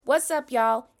What's up,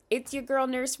 y'all? It's your girl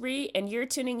Nurse Ree, and you're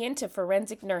tuning in to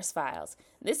Forensic Nurse Files.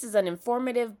 This is an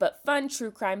informative but fun true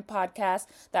crime podcast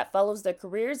that follows the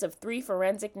careers of 3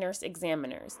 forensic nurse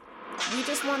examiners. We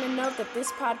just want to note that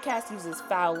this podcast uses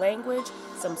foul language,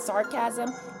 some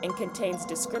sarcasm, and contains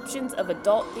descriptions of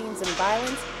adult themes and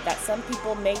violence that some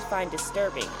people may find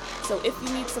disturbing. So if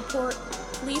you need support,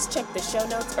 please check the show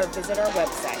notes or visit our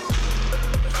website.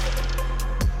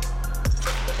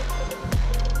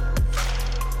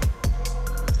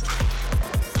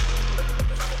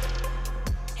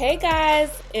 Hey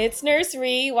guys, it's Nurse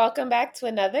Ree. Welcome back to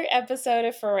another episode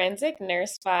of Forensic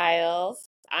Nurse Files.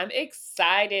 I'm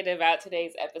excited about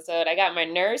today's episode. I got my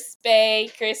nurse bae,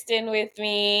 Kristen, with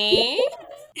me.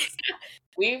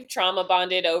 We've trauma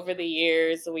bonded over the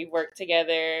years. So we've worked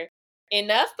together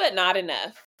enough, but not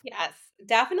enough. Yes,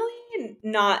 definitely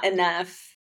not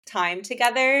enough time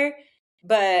together,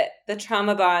 but the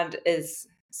trauma bond is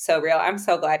so real. I'm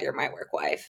so glad you're my work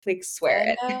wife. Like,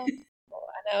 swear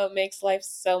I know, it makes life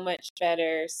so much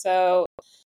better. So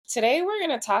today we're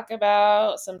going to talk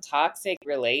about some toxic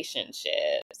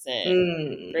relationships,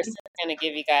 and Kristen's going to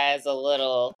give you guys a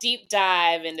little deep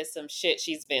dive into some shit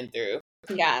she's been through.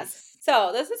 Yes.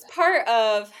 So this is part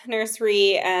of Nurse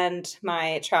Ree and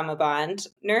my trauma bond.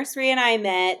 Nurse Ree and I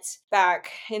met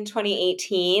back in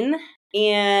 2018,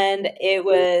 and it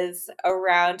was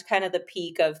around kind of the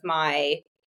peak of my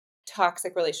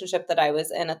toxic relationship that I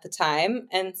was in at the time.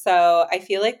 And so I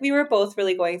feel like we were both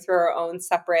really going through our own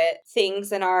separate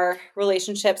things in our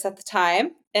relationships at the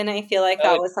time. And I feel like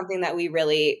that was something that we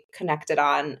really connected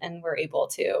on and were able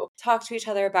to talk to each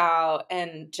other about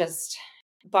and just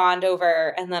bond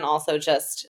over. And then also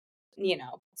just,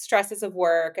 stresses of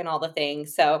work and all the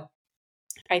things. So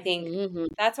I think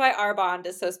that's why our bond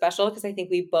is so special, because I think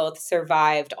we both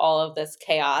survived all of this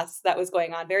chaos that was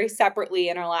going on very separately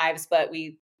in our lives, but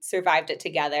we survived it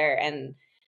together, and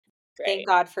thank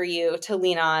God for you to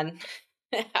lean on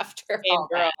after all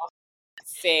that.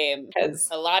 Same.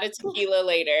 A lot of tequila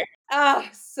later. Oh,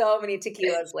 so many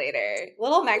tequilas later.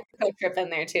 Little Mexico trip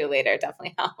in there too later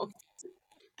definitely helped.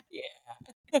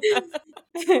 Yeah.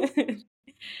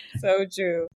 So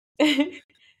true.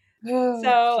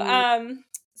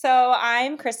 So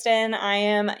I'm Kristen. I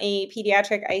am a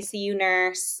pediatric ICU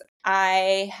nurse.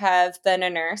 I have been a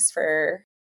nurse for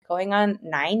going on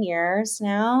 9 years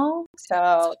now.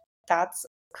 So that's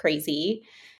crazy.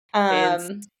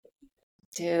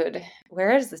 Dude,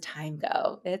 where does the time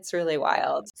go? It's really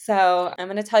wild. So I'm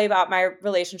going to tell you about my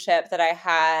relationship that I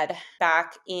had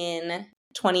back in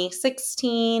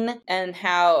 2016 and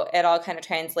how it all kind of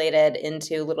translated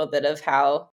into a little bit of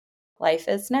how life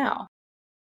is now.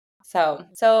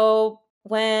 So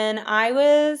when I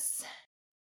was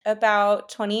about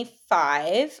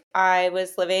 25, I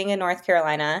was living in North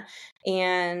Carolina,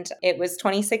 and it was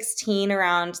 2016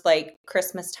 around like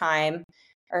Christmas time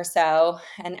or so.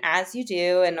 And as you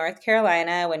do in North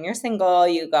Carolina, when you're single,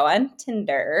 you go on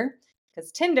Tinder,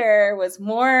 because Tinder was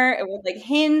more, it was like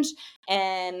Hinge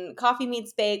and Coffee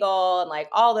Meets Bagel and like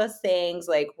all those things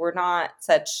like were not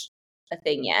such a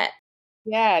thing yet.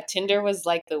 Yeah, Tinder was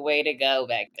like the way to go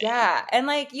back then. Yeah, and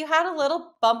like you had a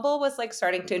little, Bumble was like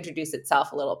starting to introduce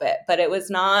itself a little bit, but it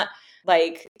was not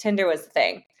like Tinder was the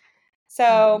thing.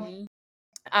 So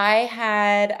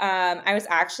I was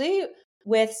actually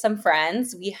with some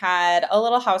friends. We had a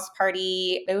little house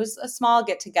party. It was a small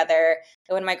get together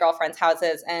at one of my girlfriend's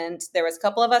houses, and there was a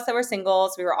couple of us that were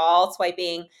singles. We were all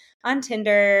swiping on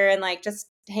Tinder and like just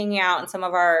hanging out, and some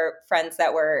of our friends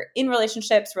that were in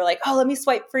relationships were like, oh, let me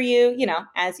swipe for you,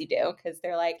 as you do, because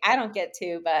they're like, I don't get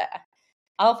to, but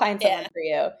I'll find someone for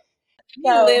you.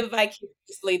 So, live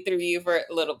vicariously through you for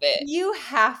a little bit. You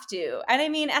have to. And I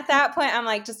mean, at that point, I'm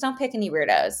like, just don't pick any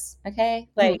weirdos, okay?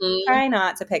 Like, try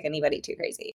not to pick anybody too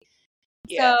crazy.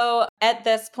 Yeah. So at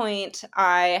this point,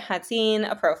 I had seen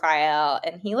a profile,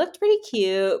 and he looked pretty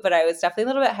cute, but I was definitely a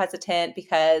little bit hesitant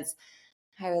because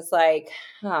I was like,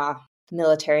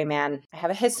 military man. I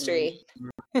have a history.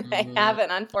 I have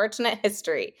an unfortunate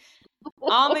history.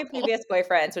 All my previous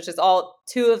boyfriends, which is all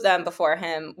 2 of them before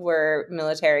him, were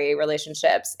military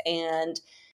relationships, and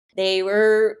they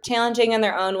were challenging in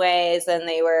their own ways, and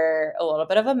they were a little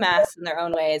bit of a mess in their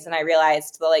own ways. And I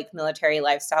realized the like military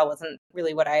lifestyle wasn't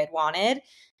really what I had wanted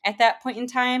at that point in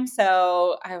time.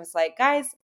 So I was like, guys,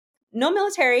 no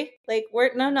military, like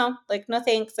no, like no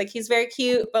thanks. Like he's very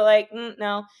cute, but like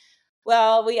no.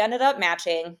 Well, we ended up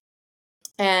matching,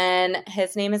 and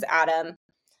his name is Adam.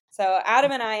 So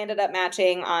Adam and I ended up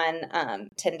matching on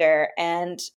Tinder,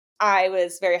 and I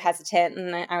was very hesitant,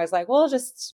 and I was like, we'll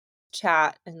just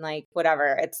chat and like whatever.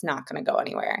 It's not going to go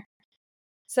anywhere.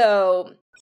 So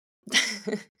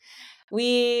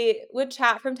we would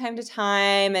chat from time to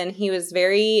time, and he was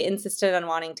very insistent on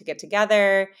wanting to get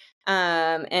together.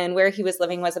 And where he was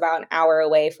living was about an hour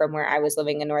away from where I was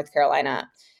living in North Carolina.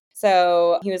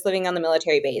 So he was living on the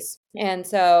military base. And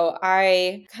so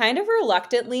I kind of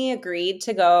reluctantly agreed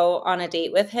to go on a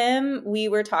date with him. We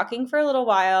were talking for a little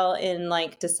while in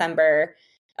like December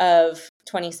of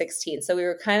 2016. So we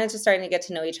were kind of just starting to get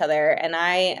to know each other. And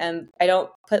I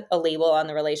don't put a label on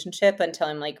the relationship until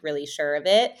I'm like really sure of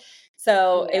it.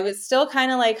 So it was still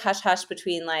kind of like hush hush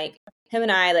between like him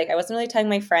and I. Like I wasn't really telling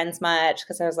my friends much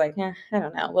because I was like, I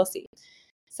don't know, we'll see.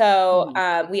 So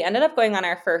we ended up going on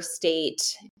our first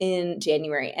date in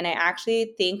January. And I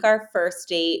actually think our first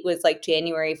date was like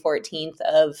January 14th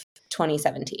of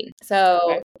 2017.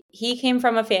 So he came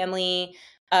from a family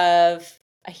of,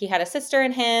 he had a sister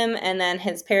and him, and then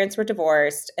his parents were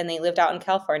divorced and they lived out in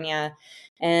California,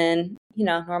 and, you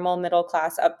know, normal middle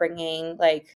class upbringing,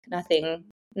 like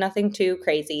nothing too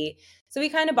crazy. So we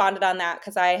kind of bonded on that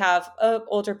because I have an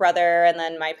older brother, and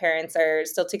then my parents are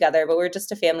still together, but we're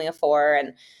just a family of 4.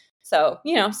 And so,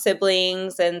 you know,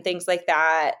 siblings and things like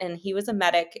that. And he was a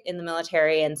medic in the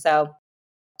military. And so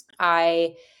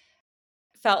I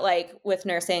felt like with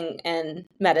nursing and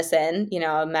medicine, you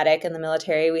know, a medic in the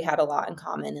military, we had a lot in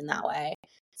common in that way.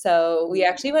 So we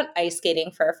actually went ice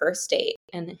skating for our first date,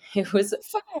 and it was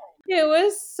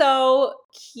so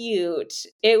cute.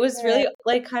 It was really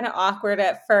like kind of awkward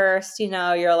at first, you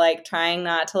know, you're like trying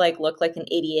not to like look like an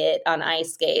idiot on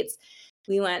ice skates.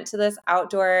 We went to this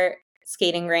outdoor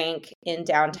skating rink in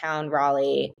downtown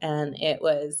Raleigh, and it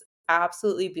was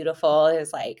absolutely beautiful. It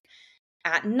was like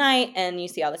at night, and you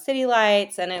see all the city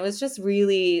lights, and it was just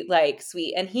really like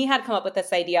sweet. And he had come up with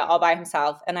this idea all by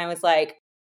himself, and I was like,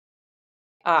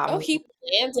 he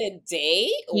planned a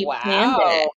date? he planned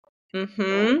Wow.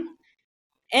 it.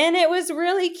 And it was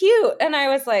really cute. And I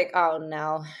was like, oh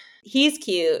no, he's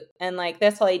cute. And like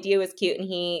this whole idea was cute. And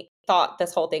he thought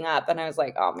this whole thing up. And I was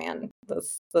like, oh man,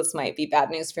 this might be bad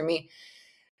news for me.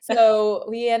 So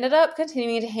we ended up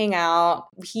continuing to hang out.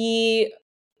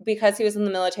 Because he was in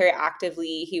the military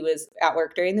actively, he was at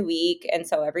work during the week. And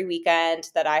so every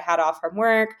weekend that I had off from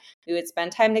work, we would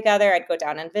spend time together. I'd go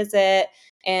down and visit.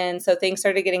 And so things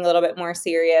started getting a little bit more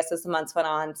serious as the months went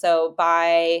on. So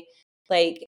by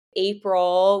like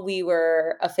April, we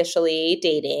were officially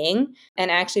dating. And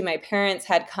actually, my parents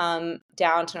had come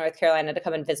down to North Carolina to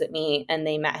come and visit me, and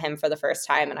they met him for the first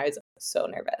time. And I was so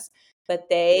nervous, but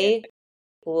they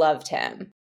loved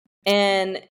him.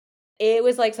 And it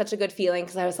was like such a good feeling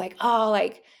because I was like, oh,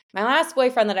 like my last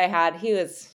boyfriend that I had, he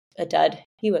was a dud.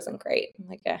 He wasn't great. I'm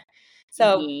like, yeah.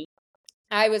 So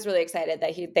I was really excited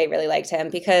that they really liked him,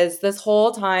 because this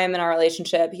whole time in our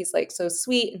relationship, he's like so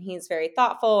sweet and he's very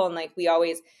thoughtful. And like he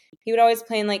would always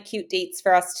plan like cute dates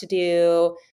for us to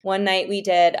do. One night we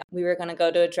were going to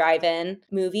go to a drive-in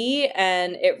movie,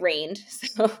 and it rained.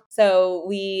 So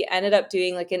we ended up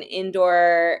doing like an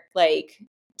indoor like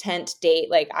tent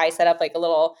date. Like I set up like a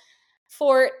little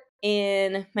fort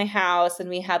in my house, and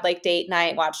we had like date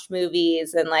night, watched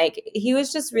movies, and like he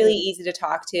was just really easy to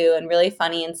talk to and really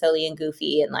funny and silly and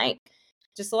goofy, and like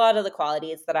just a lot of the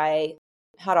qualities that I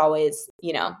had always,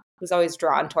 you know, was always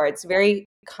drawn towards. Very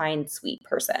kind, sweet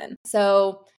person.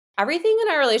 So everything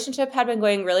in our relationship had been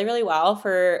going really, really well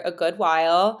for a good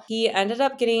while. He ended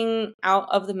up getting out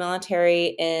of the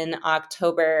military in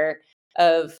October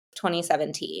of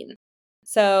 2017.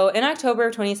 So in October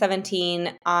of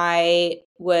 2017, I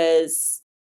was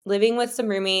living with some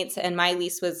roommates, and my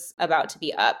lease was about to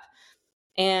be up.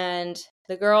 And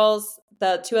the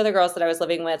 2 other girls that I was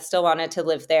living with still wanted to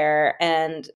live there.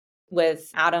 And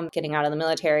with Adam getting out of the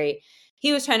military,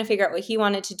 he was trying to figure out what he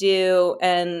wanted to do.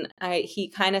 And he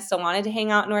kind of still wanted to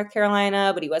hang out in North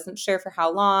Carolina, but he wasn't sure for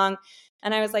how long.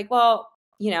 And I was like, well,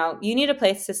 you know, you need a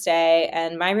place to stay,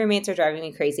 and my roommates are driving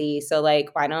me crazy. So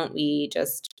like, why don't we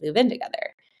just move in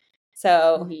together?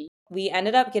 So we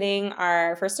ended up getting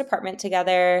our first apartment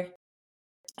together,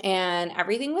 and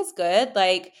everything was good.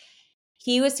 Like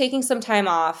he was taking some time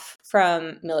off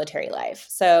from military life.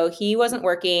 So he wasn't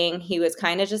working. He was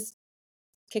kind of just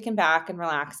kicking back and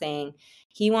relaxing.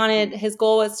 His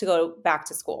goal was to go back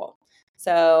to school.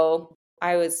 So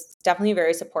I was definitely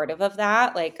very supportive of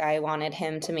that. Like I wanted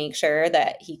him to make sure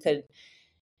that he could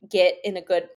get in a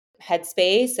good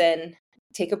headspace and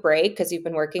take a break, because you've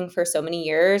been working for so many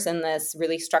years in this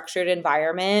really structured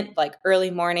environment, like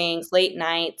early mornings, late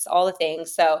nights, all the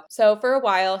things. So for a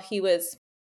while he was,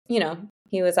 you know,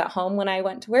 he was at home when I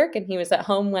went to work, and he was at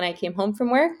home when I came home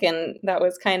from work. And that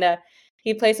was kind of,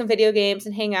 he'd play some video games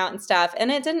and hang out and stuff.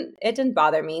 And it didn't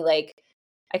bother me. Like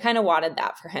I kind of wanted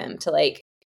that for him to like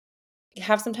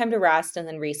have some time to rest and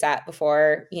then reset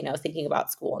before, thinking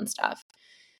about school and stuff.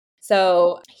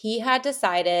 So he had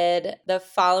decided the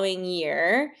following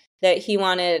year that he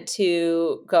wanted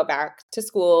to go back to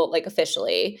school, like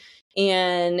officially,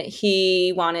 and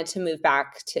he wanted to move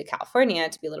back to California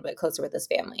to be a little bit closer with his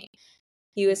family.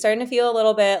 He was starting to feel a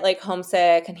little bit like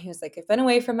homesick, and he was like, I've been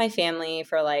away from my family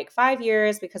for like 5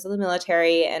 years because of the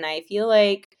military, and I feel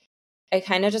like I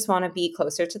kind of just want to be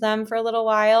closer to them for a little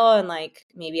while, and like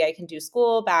maybe I can do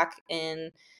school back in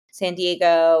San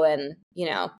Diego and,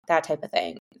 that type of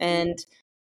thing. And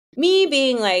me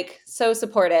being like so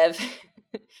supportive,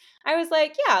 I was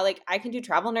like, yeah, like I can do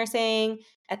travel nursing.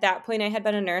 At that point, I had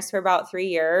been a nurse for about 3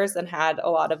 years and had a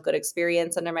lot of good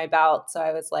experience under my belt. So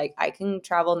I was like, I can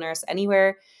travel nurse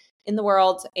anywhere in the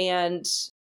world. And,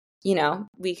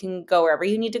 we can go wherever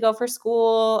you need to go for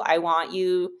school. I want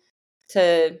you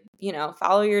to,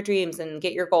 follow your dreams and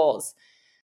get your goals.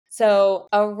 So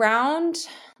around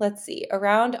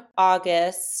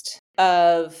August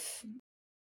of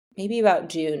maybe about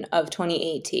June of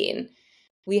 2018,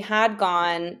 we had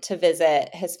gone to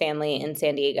visit his family in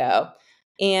San Diego,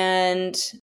 and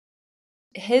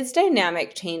his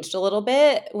dynamic changed a little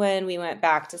bit when we went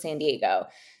back to San Diego.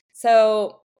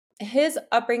 So his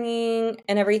upbringing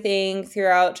and everything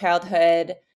throughout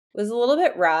childhood was a little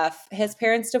bit rough. His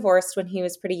parents divorced when he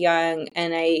was pretty young,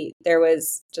 and there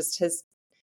was just his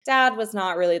dad was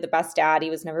not really the best dad. He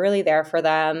was never really there for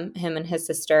them, him and his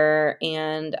sister.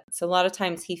 And so a lot of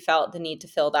times he felt the need to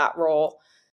fill that role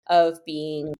of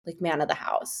being like man of the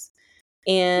house.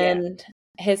 And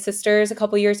his sister is a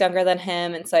couple years younger than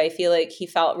him. And so I feel like he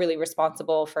felt really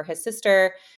responsible for his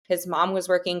sister. His mom was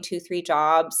working 2-3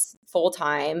 jobs full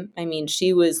time. I mean,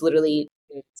 she was literally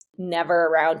never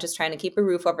around, just trying to keep a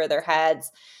roof over their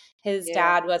heads. His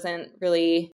dad wasn't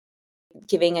really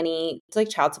giving any like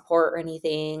child support or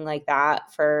anything like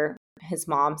that for his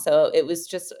mom. So it was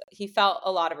just, he felt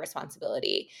a lot of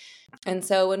responsibility. And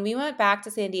so when we went back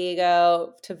to San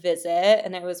Diego to visit,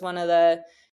 and it was one of the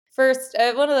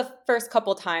first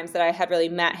couple times that I had really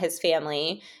met his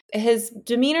family, his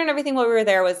demeanor and everything while we were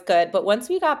there was good. But once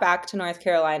we got back to North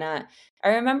Carolina, I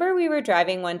remember we were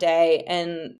driving one day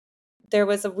and there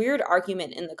was a weird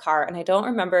argument in the car, and I don't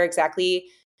remember exactly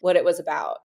what it was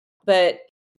about, but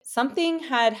something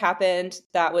had happened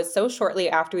that was so shortly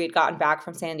after we'd gotten back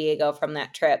from San Diego from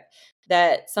that trip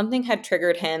that something had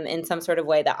triggered him in some sort of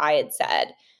way that I had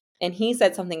said. And he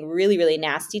said something really, really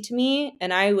nasty to me.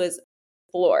 And I was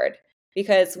floored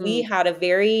because we had a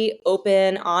very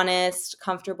open, honest,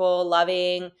 comfortable,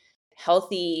 loving,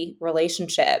 healthy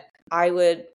relationship. I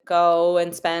would go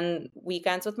and spend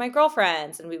weekends with my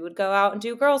girlfriends, and we would go out and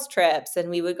do girls' trips, and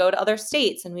we would go to other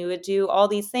states, and we would do all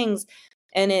these things.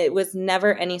 And it was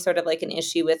never any sort of like an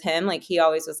issue with him. Like he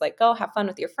always was like, go have fun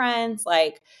with your friends.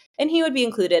 Like, and he would be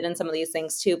included in some of these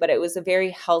things too, but it was a very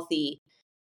healthy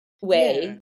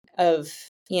way of,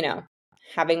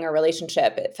 having a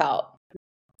relationship, it felt.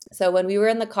 So when we were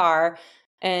in the car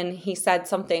and he said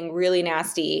something really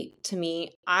nasty to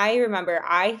me, I remember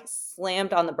I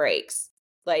slammed on the brakes.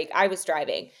 Like I was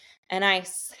driving and I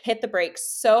hit the brakes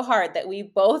so hard that we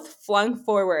both flung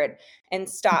forward and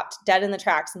stopped dead in the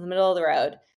tracks in the middle of the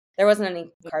road. There wasn't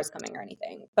any cars coming or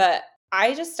anything, but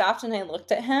I just stopped and I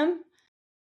looked at him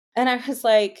and I was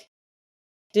like,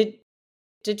 did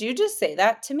you just say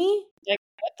that to me? Like,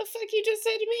 what the fuck you just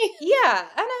said to me? Yeah.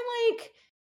 And I'm like,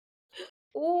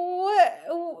 what?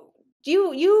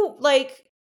 You like,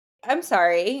 I'm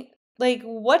sorry. Like,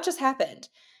 what just happened?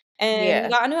 And we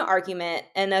got into an argument,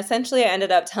 and essentially I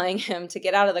ended up telling him to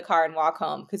get out of the car and walk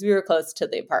home because we were close to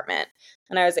the apartment.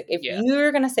 And I was like, if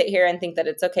you're going to sit here and think that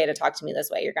it's okay to talk to me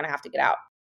this way, you're going to have to get out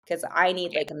because I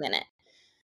need like a minute.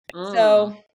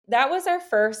 So that was our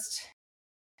first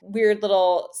weird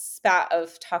little spat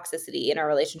of toxicity in our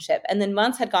relationship. And then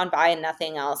months had gone by and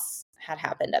nothing else had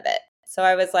happened of it. So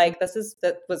I was like,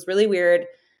 that was really weird.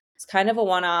 It's kind of a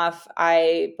one-off.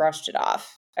 I brushed it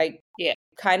off. I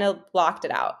kind of blocked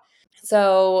it out.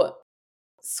 So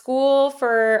school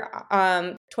for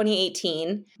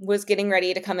 2018 was getting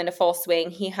ready to come into full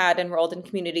swing. He had enrolled in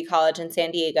community college in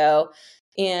San Diego,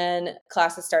 and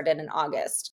classes started in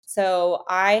August. So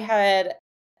I had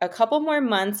a couple more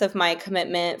months of my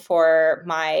commitment for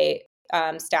my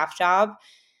staff job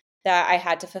that I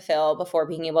had to fulfill before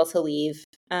being able to leave.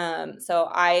 So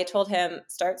I told him,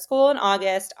 start school in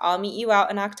August. I'll meet you out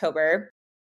in October.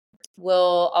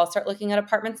 I'll start looking at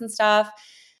apartments and stuff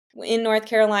in North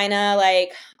Carolina.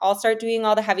 Like, I'll start doing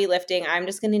all the heavy lifting. I'm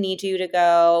just going to need you to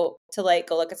go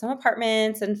look at some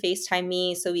apartments and FaceTime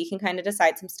me so we can kind of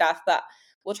decide some stuff, but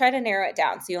we'll try to narrow it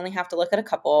down. So you only have to look at a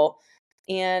couple.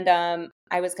 And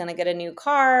I was going to get a new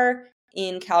car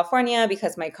in California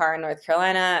because my car in North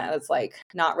Carolina was like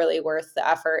not really worth the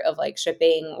effort of like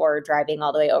shipping or driving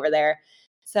all the way over there.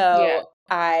 So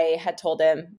I had told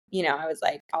him, I was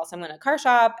like, also I'm going to car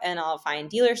shop and I'll find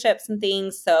dealerships and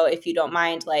things. So if you don't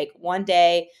mind, like one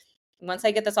day, once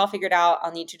I get this all figured out,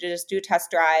 I'll need you to just do a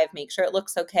test drive, make sure it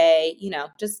looks okay,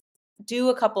 just do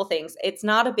a couple things. It's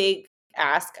not a big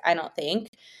ask, I don't think,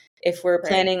 if we're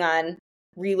planning on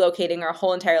relocating our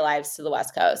whole entire lives to the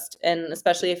West Coast. And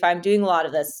especially if I'm doing a lot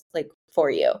of this like for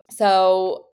you.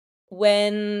 So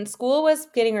when school was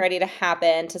getting ready to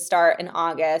happen to start in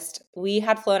August, we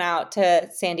had flown out to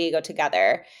San Diego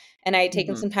together. And I had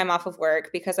taken some time off of work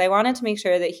because I wanted to make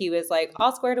sure that he was like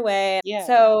all squared away. Yeah.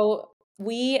 So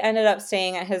we ended up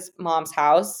staying at his mom's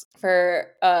house for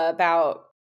about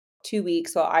 2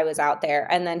 weeks while I was out there.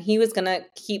 And then he was going to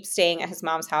keep staying at his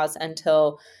mom's house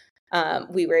until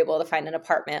we were able to find an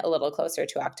apartment a little closer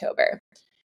to October.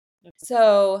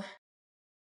 So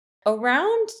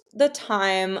around the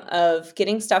time of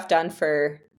getting stuff done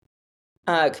for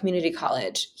community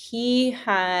college, he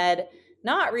had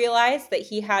not realized that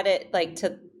he had it like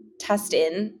to test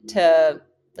in to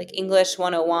like English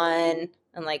 101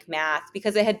 and like math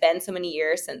because it had been so many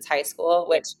years since high school,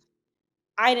 which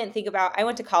I didn't think about. I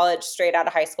went to college straight out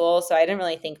of high school, so I didn't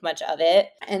really think much of it.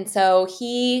 And so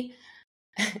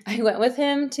I went with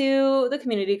him to the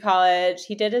community college.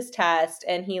 He did his test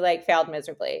and he like failed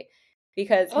miserably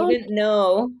because he didn't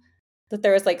know that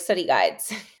there was like study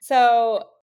guides. So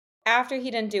after he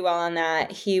didn't do well on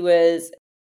that, he was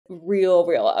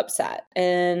real upset.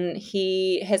 And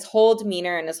his whole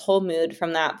demeanor and his whole mood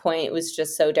from that point was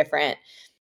just so different.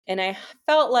 And I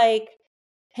felt like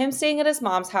him staying at his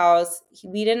mom's house, she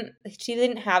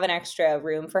didn't have an extra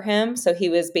room for him. So he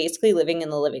was basically living in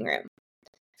the living room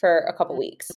for a couple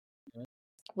weeks,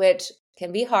 which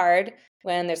can be hard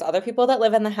when there's other people that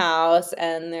live in the house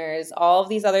and there's all of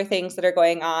these other things that are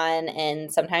going on.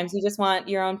 And sometimes you just want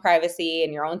your own privacy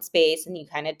and your own space and you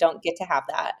kind of don't get to have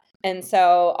that. And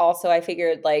so also I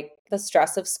figured like the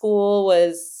stress of school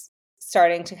was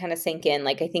starting to kind of sink in.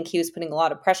 Like I think he was putting a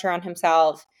lot of pressure on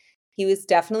himself. He was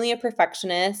definitely a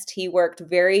perfectionist. He worked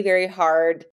very, very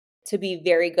hard to be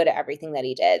very good at everything that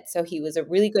he did. So he was a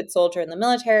really good soldier in the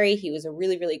military. He was a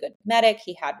really, really good medic.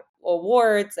 He had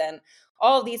awards and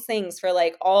all of these things for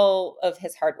like all of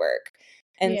his hard work.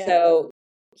 And so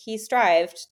he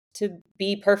strived to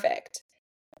be perfect.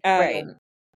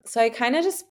 So I kind of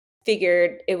just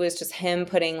figured it was just him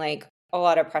putting like a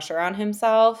lot of pressure on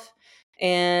himself.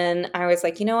 And I was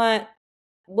like, you know what?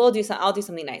 I'll do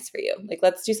something nice for you. Like,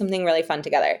 let's do something really fun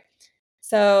together.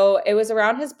 So it was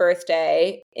around his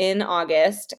birthday in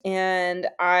August, and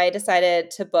I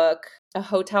decided to book a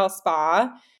hotel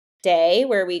spa day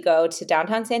where we go to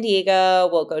downtown San Diego.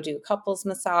 We'll go do a couples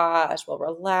massage. We'll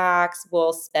relax.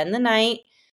 We'll spend the night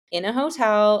in a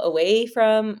hotel away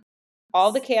from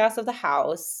all the chaos of the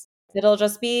house. It'll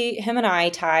just be him and I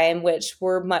time, which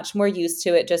we're much more used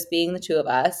to it just being the two of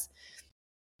us.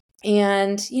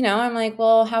 And, I'm like,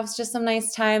 well, have just some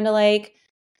nice time to like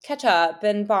catch up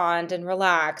and bond and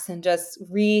relax and just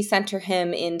recenter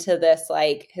him into this,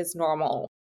 like his normal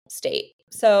state.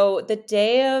 So the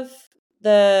day of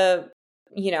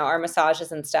our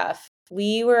massages and stuff,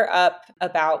 we were up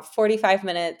about 45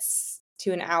 minutes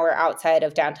to an hour outside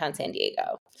of downtown San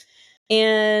Diego.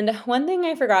 And one thing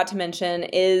I forgot to mention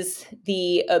is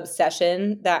the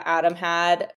obsession that Adam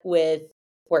had with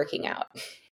working out.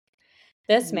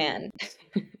 This man,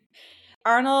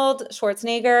 Arnold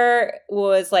Schwarzenegger,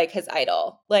 was like his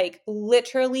idol, like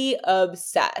literally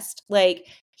obsessed. Like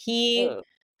he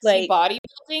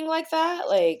bodybuilding like that?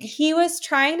 Like he was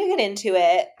trying to get into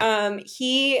it.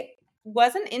 He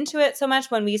wasn't into it so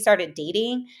much when we started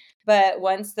dating, but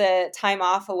once the time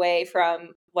off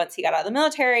once he got out of the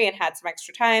military and had some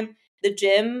extra time, the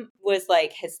gym was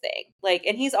like his thing. Like,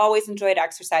 and he's always enjoyed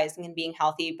exercising and being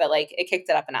healthy, but like it kicked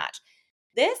it up a notch.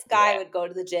 This guy would go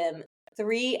to the gym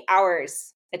 3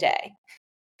 hours a day.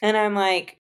 And I'm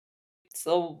like, it's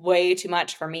way too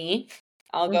much for me.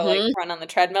 I'll go like run on the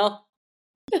treadmill.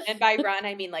 And by run,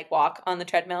 I mean like walk on the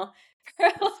treadmill for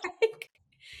like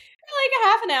a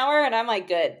half an hour. And I'm like,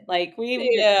 good. Like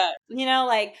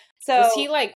so. Was he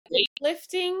like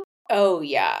weightlifting? Oh,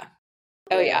 yeah.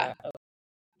 Oh, yeah.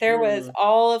 There was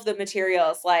all of the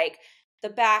materials, like the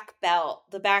back belt,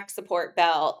 the back support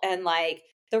belt, and like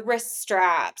the wrist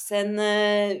straps and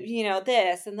the,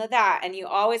 this and the that. And you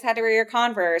always had to wear your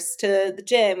Converse to the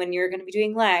gym when you're going to be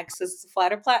doing legs. So it's a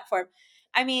flatter platform.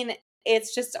 I mean,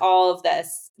 it's just all of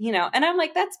this, and I'm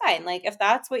like, that's fine. Like, if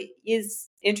that's what is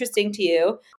interesting to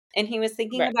you. And he was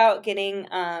thinking about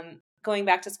going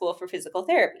back to school for physical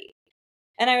therapy.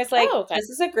 And I was like, Oh, okay. this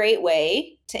is a great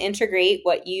way to integrate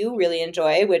what you really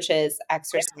enjoy, which is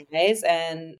exercise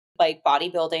and like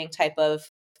bodybuilding type of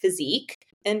physique,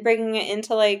 and bringing it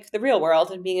into like the real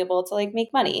world and being able to like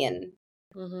make money. And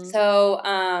so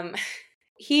I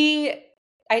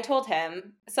told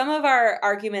him some of our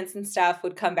arguments and stuff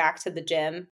would come back to the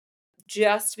gym,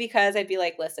 just because I'd be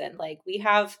like, listen, like we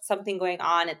have something going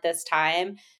on at this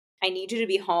time. I need you to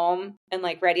be home and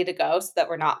like ready to go so that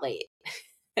we're not late.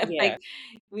 Yeah. Like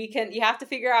you have to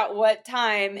figure out what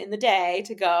time in the day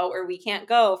to go, or we can't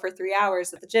go for 3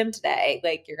 hours at the gym today.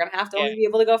 Like you're going to have to only be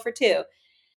able to go for 2.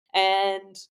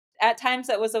 And at times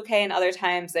that was okay. And other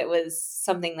times it was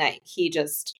something that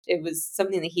it was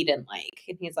something that he didn't like.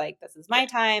 And he's like, this is my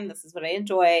time. This is what I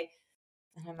enjoy.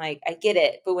 And I'm like, I get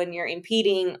it. But when you're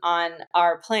impeding on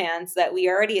our plans that we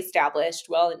already established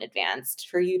well in advance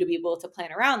for you to be able to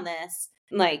plan around this,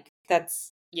 like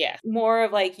that's more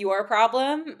of like your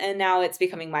problem. And now it's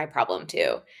becoming my problem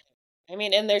too. I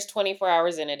mean, and there's 24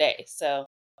 hours in a day. So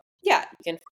yeah,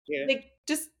 like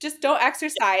just don't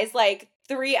exercise like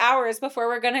 3 hours before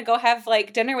we're going to go have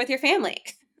like dinner with your family.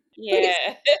 Yeah.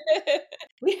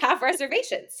 We have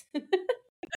reservations.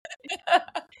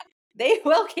 They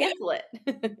will cancel it.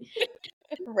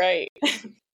 Right.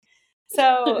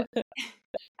 So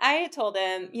I told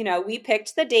him, we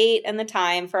picked the date and the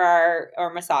time for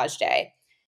our massage day.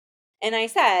 And I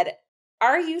said,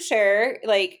 are you sure?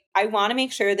 Like, I want to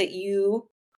make sure that you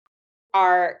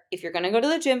if you're going to go to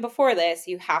the gym before this,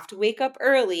 you have to wake up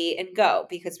early and go,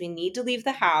 because we need to leave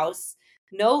the house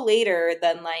no later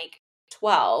than like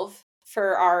 12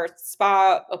 for our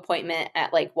spa appointment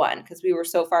at like 1, because we were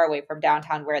so far away from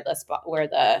downtown where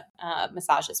the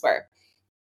massages were.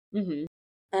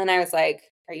 And I was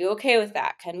like, are you okay with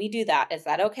that? Can we do that? Is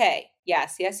that okay?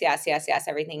 Yes.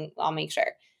 Everything. I'll make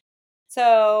sure.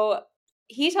 So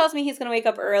he tells me he's going to wake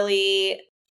up early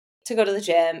to go to the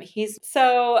gym. He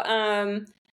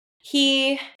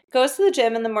goes to the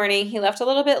gym in the morning. He left a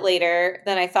little bit later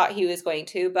than I thought he was going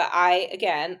to, but I,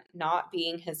 again, not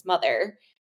being his mother,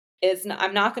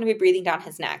 I'm not going to be breathing down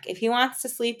his neck. If he wants to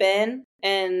sleep in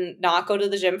and not go to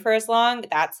the gym for as long,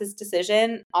 that's his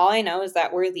decision. All I know is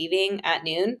that we're leaving at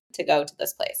noon to go to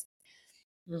this place.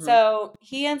 So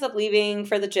he ends up leaving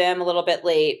for the gym a little bit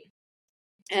late.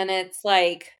 And it's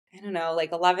like, I don't know,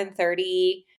 like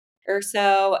 11:30 or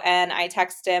so. And I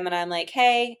text him and I'm like,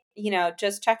 hey,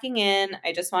 just checking in.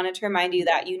 I just wanted to remind you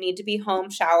that you need to be home,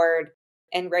 showered,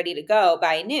 and ready to go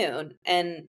by noon.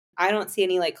 And I don't see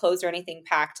any like clothes or anything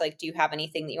packed. Like, do you have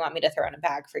anything that you want me to throw in a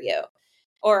bag for you?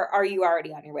 Or are you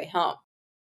already on your way home?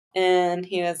 And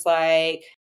he was like,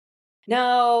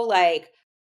 no, like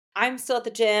I'm still at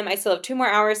the gym. I still have 2 more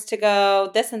hours to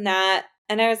go, this and that.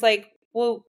 And I was like,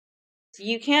 well,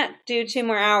 you can't do 2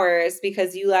 more hours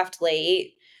because you left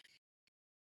late.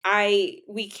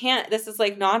 We can't, this is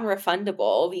like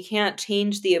non-refundable. We can't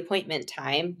change the appointment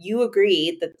time. You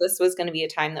agreed that this was going to be a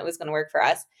time that was going to work for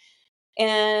us.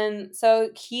 And so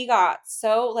he got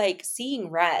so like seeing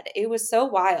red. It was so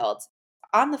wild.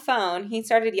 On the phone, he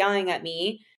started yelling at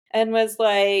me and was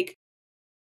like,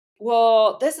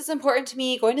 well, this is important to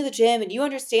me, going to the gym, and you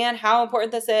understand how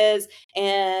important this is.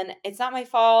 And it's not my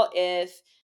fault if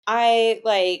I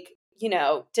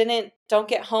don't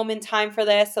get home in time for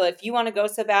this. So if you want to go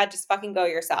so bad, just fucking go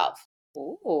yourself.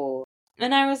 Ooh.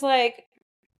 And I was like,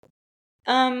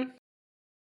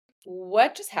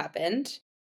 what just happened?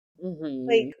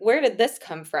 Like, where did this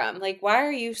come from? Like, why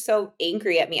are you so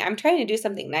angry at me? I'm trying to do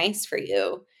something nice for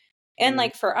you. And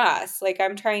like for us, like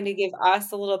I'm trying to give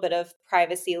us a little bit of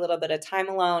privacy, a little bit of time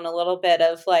alone, a little bit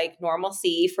of like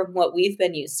normalcy from what we've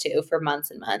been used to for months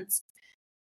and months.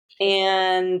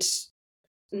 And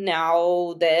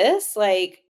now this,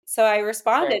 like, so I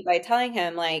responded by telling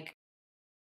him, like,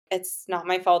 it's not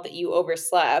my fault that you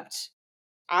overslept.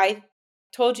 I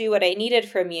told you what I needed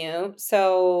from you.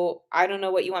 So I don't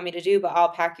know what you want me to do, but I'll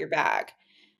pack your bag.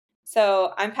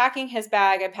 So I'm packing his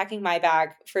bag. I'm packing my bag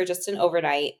for just an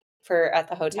overnight at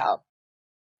the hotel.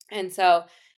 And so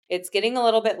it's getting a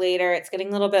little bit later.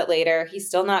 He's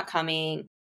still not coming.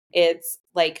 It's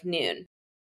like noon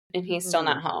and he's still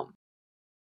not home.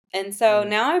 And so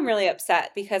now I'm really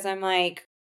upset because I'm like,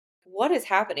 what is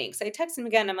happening? So I text him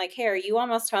again. I'm like, hey, are you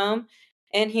almost home?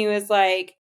 And he was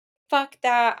like, fuck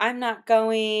that. I'm not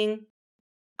going.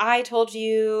 I told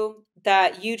you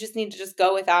that you just need to just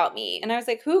go without me. And I was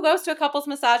like, who goes to a couples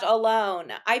massage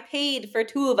alone? I paid for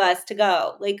 2 of us to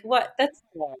go. Like, what?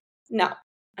 No.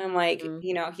 I'm like,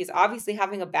 he's obviously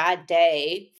having a bad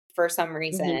day for some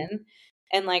reason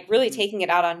and like really taking it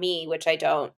out on me, which I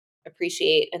don't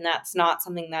appreciate. And that's not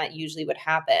something that usually would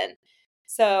happen.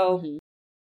 So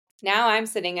Now I'm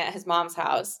sitting at his mom's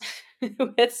house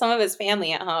with some of his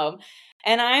family at home.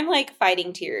 And I'm like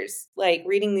fighting tears, like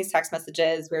reading these text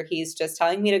messages where he's just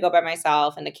telling me to go by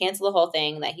myself and to cancel the whole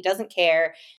thing, that he doesn't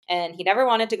care and he never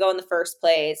wanted to go in the first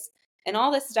place and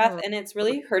all this stuff. And it's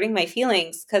really hurting my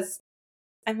feelings because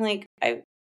I'm like,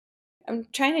 I'm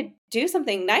trying to do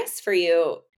something nice for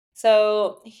you.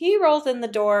 So he rolls in the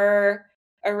door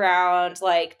around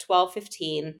like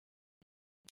 12:15,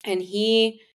 and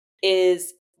he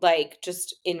is like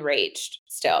just enraged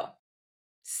still.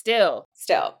 Still.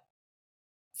 So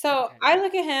Okay. I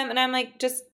look at him and I'm like,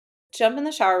 just jump in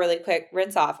the shower really quick,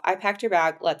 rinse off. I packed your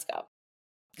bag. Let's go.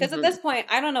 Because at this point,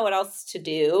 I don't know what else to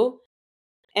do.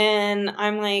 And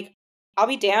I'm like, I'll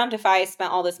be damned if I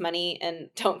spent all this money and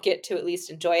don't get to at least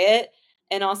enjoy it.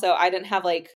 And also, I didn't have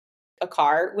like a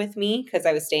car with me because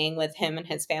I was staying with him and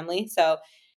his family. So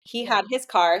he had his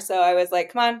car. So I was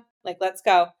like, come on, like, let's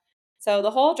go. So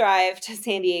the whole drive to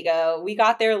San Diego, we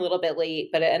got there a little bit late,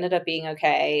 but it ended up being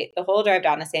okay. The whole drive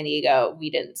down to San Diego,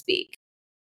 we didn't speak.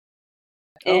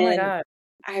 Oh my And God.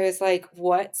 I was like,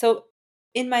 what? So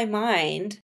in my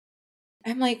mind,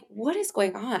 I'm like, what is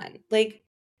going on? Like,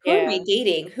 who am I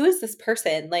dating? Who is this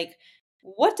person? Like,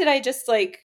 what did I just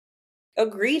like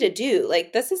agree to do?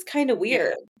 Like, this is kind of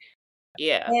weird.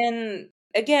 Yeah. And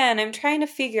again, I'm trying to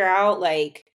figure out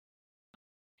like,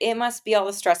 it must be all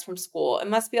the stress from school. It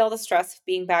must be all the stress of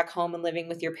being back home and living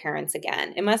with your parents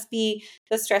again. It must be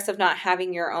the stress of not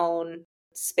having your own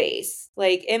space.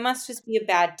 Like, it must just be a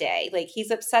bad day. Like,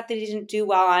 he's upset that he didn't do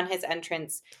well on his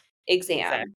entrance exam.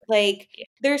 Exactly. Like, Yeah.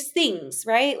 there's things,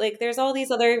 right? Like, there's all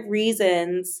these other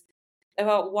reasons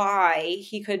about why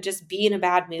he could just be in a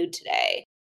bad mood today.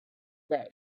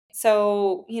 Right.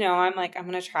 So, I'm like, I'm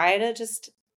going to try to just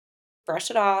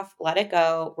brush it off, let it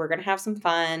go. We're going to have some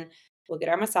fun. We'll get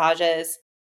our massages.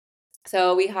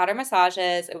 So we had our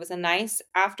massages. It was a nice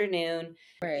afternoon.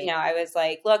 Right. I was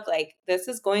like, look, like, this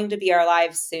is going to be our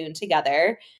lives soon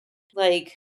together.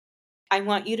 Like, I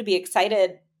want you to be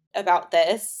excited about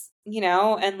this,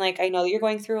 and like, I know you're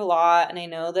going through a lot and I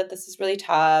know that this is really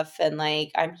tough and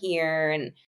like, I'm here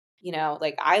and,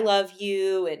 like, I love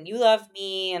you and you love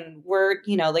me and we're,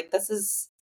 like,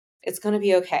 it's going to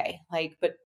be okay. Like,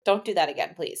 but don't do that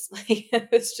again, please. Like,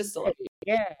 it's just a little.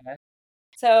 Yeah.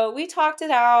 So we talked it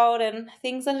out and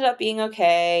things ended up being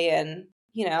okay. And,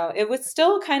 it was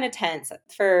still kind of tense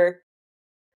for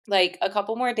like a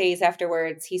couple more days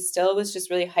afterwards. He still was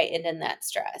just really heightened in that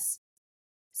stress.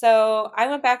 So I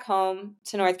went back home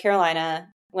to North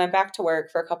Carolina, went back to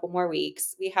work for a couple more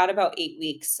weeks. We had about 8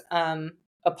 weeks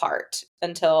apart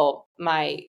until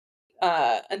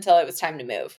until it was time to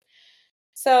move.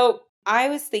 So I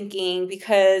was thinking,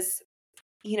 because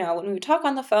when we would talk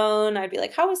on the phone, I'd be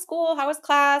like, how was school? How was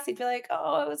class? He'd be like,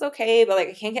 oh, it was okay, but like,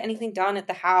 I can't get anything done at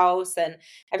the house and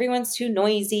everyone's too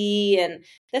noisy and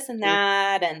this and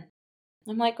that. And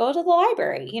I'm like, go to the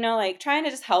library, like trying to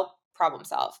just help problem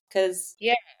solve. Because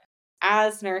Yeah.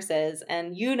 as nurses,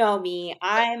 and me,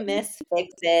 I miss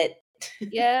fix it.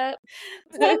 Yeah.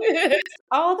 So fix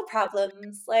all the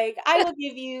problems. Like, I will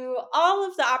give you all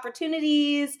of the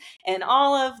opportunities and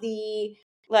all of the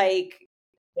like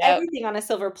everything on a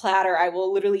silver platter. I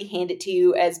will literally hand it to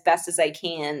you as best as I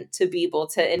can to be able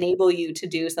to enable you to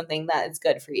do something that is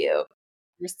good for you.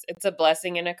 It's a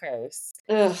blessing and a curse.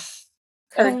 Ugh.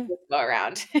 Curses go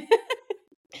around.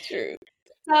 True.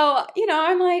 So,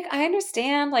 I'm like, I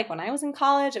understand, like, when I was in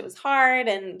college, it was hard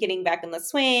and getting back in the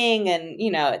swing and,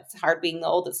 it's hard being the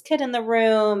oldest kid in the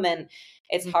room and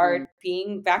it's hard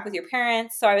being back with your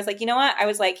parents. So I was like, you know what? I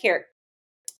was like, here,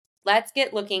 let's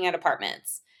get looking at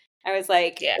apartments. I was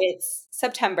like, it's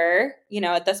September,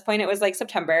 at this point it was like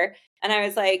September. And I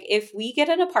was like, if we get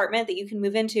an apartment that you can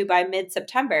move into by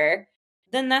mid-September,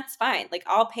 then that's fine. Like,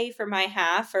 I'll pay for my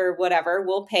half or whatever,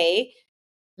 we'll pay.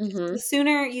 The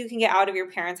sooner you can get out of your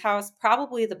parents' house,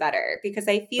 probably the better, because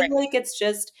I feel like it's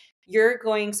just, you're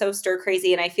going so stir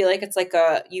crazy. And I feel like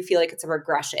you feel like it's a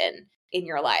regression in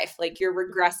your life. Like, you're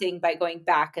regressing by going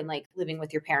back and like living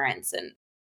with your parents and,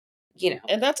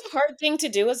 And that's a hard thing to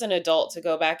do as an adult, to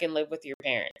go back and live with your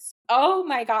parents. Oh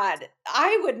my God.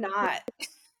 I would not.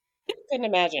 I couldn't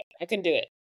imagine. I couldn't do it.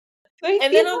 But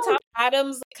And then on top,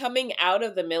 Adam's coming out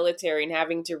of the military and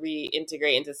having to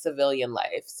reintegrate into civilian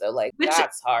life. So like,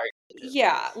 that's hard.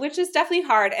 Yeah, which is definitely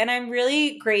hard. And I'm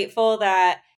really grateful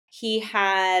that he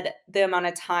had the amount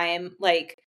of time,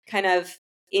 like, kind of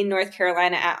in North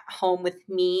Carolina at home with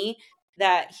me,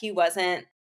 that he wasn't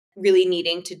really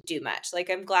needing to do much.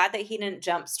 Like, I'm glad that he didn't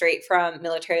jump straight from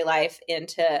military life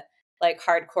into like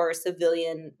hardcore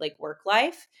civilian like work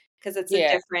life. because it's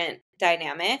a different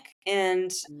dynamic.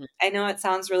 And I know it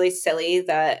sounds really silly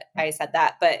that I said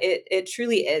that, but it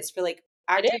truly is for like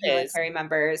active military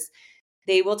members.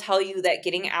 They will tell you that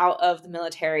getting out of the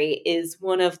military is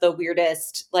one of the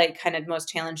weirdest, like kind of most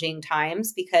challenging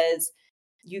times, because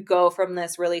you go from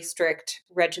this really strict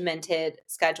regimented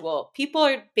schedule. People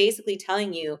are basically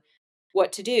telling you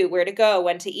what to do, where to go,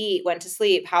 when to eat, when to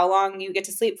sleep, how long you get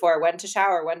to sleep for, when to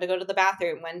shower, when to go to the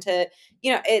bathroom, when to,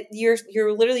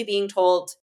 you're literally being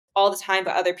told all the time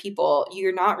by other people.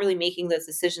 You're not really making those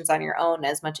decisions on your own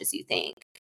as much as you think.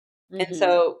 And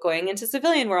so going into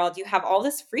civilian world, you have all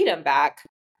this freedom back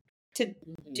to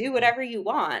do whatever you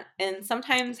want. And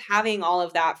sometimes having all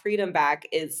of that freedom back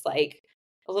is like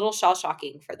a little shell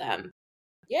shocking for them.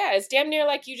 Yeah, it's damn near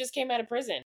like you just came out of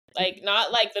prison. Like,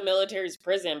 not like the military's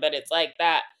prison, but it's like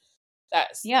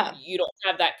that's you don't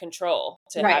have that control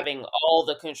to having all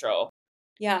the control.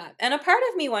 Yeah. And a part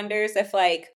of me wonders if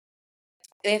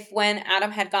when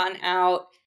Adam had gotten out,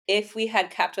 if we had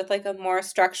kept with like a more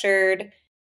structured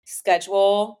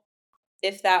schedule,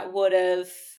 if that would have,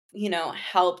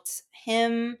 helped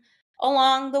him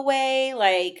along the way.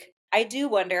 Like, I do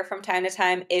wonder from time to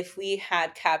time if we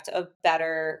had kept a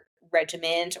better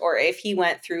regiment, or if he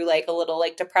went through like a little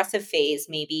like depressive phase,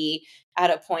 maybe at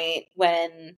a point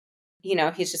when,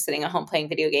 he's just sitting at home playing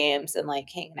video games and like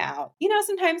hanging out.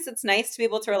 Sometimes it's nice to be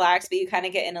able to relax, but you kind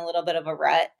of get in a little bit of a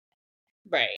rut.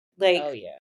 Right. Like, oh,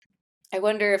 yeah. I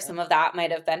wonder if some of that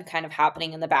might have been kind of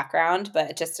happening in the background, but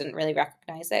I just didn't really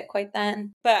recognize it quite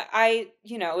then. But I,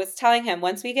 was telling him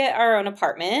once we get our own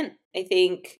apartment, I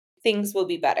think things will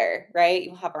be better, right?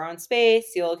 You'll have our own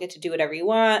space. You'll get to do whatever you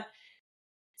want.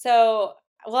 So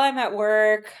while I'm at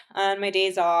work on my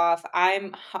days off,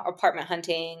 I'm apartment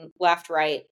hunting left,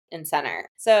 right, and center.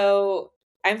 So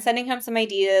I'm sending him some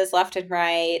ideas left and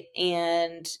right,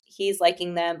 and he's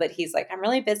liking them, but he's like, I'm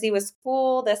really busy with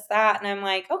school, this, that. And I'm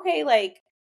like, okay, like,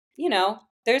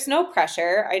 there's no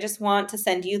pressure. I just want to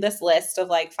send you this list of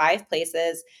like 5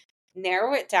 places,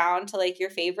 narrow it down to like your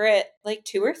favorite, like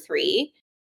 2 or 3.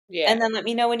 Yeah. And then let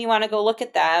me know when you want to go look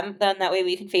at them. Then that way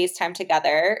we can FaceTime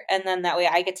together. And then that way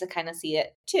I get to kind of see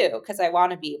it too, because I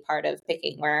want to be a part of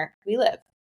picking where we live.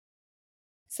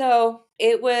 So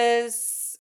it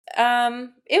was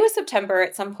September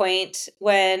at some point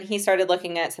when he started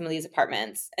looking at some of these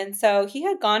apartments. And so he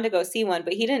had gone to go see one,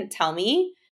 but he didn't tell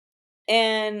me.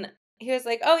 And he was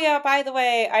like, oh yeah, by the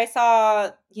way, I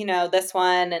saw, this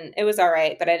one and it was all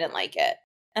right, but I didn't like it.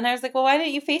 And I was like, well, why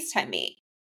didn't you FaceTime me?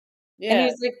 Yeah. And he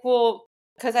was like, well,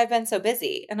 because I've been so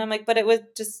busy. And I'm like, but it was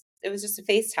just a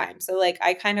FaceTime. So like,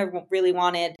 I kind of really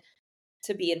wanted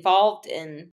to be involved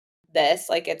in this.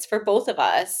 Like, it's for both of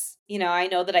us. I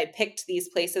know that I picked these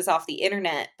places off the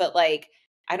internet, but like,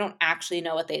 I don't actually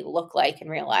know what they look like in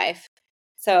real life.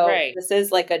 So this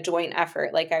is like a joint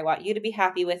effort. Like, I want you to be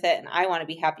happy with it and I want to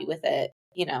be happy with it,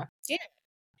 Yeah.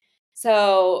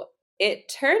 So it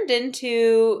turned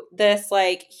into this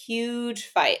like huge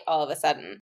fight all of a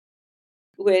sudden,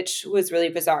 which was really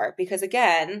bizarre because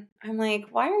again, I'm like,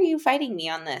 why are you fighting me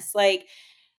on this? Like,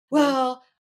 well,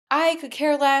 I could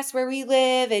care less where we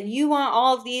live and you want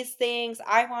all of these things.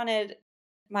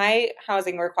 My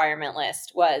housing requirement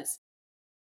list was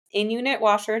in-unit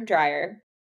washer and dryer,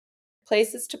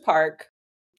 places to park,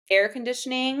 air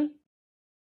conditioning,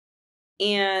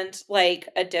 and like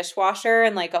a dishwasher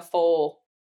and like a full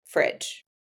fridge.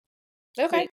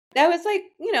 Okay. Like, that was like,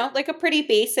 like a pretty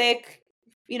basic,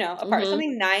 apart,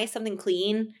 something nice, something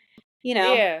clean,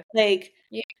 like,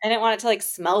 I didn't want it to like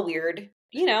smell weird.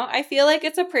 I feel like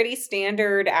it's a pretty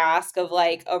standard ask of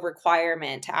like a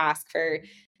requirement to ask for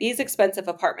these expensive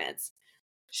apartments.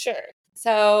 Sure.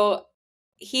 So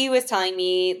he was telling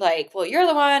me like, well, you're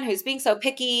the one who's being so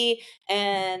picky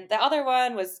and the other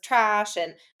one was trash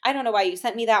and I don't know why you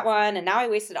sent me that one. And now I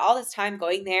wasted all this time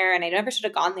going there and I never should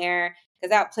have gone there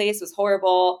because that place was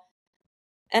horrible.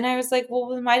 And I was like, well,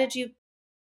 then why did you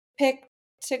pick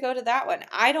to go to that one?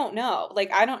 I don't know.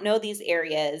 Like, I don't know these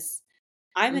areas.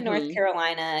 I'm in North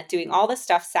Carolina doing all this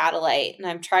stuff satellite and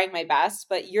I'm trying my best,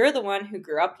 but you're the one who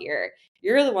grew up here.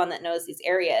 You're the one that knows these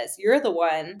areas. You're the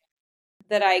one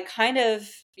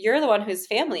you're the one whose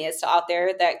family is out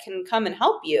there that can come and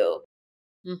help you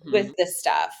with this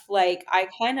stuff. Like, I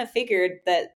kind of figured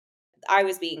that I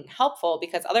was being helpful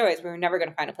because otherwise we were never going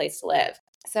to find a place to live.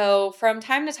 So from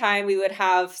time to time,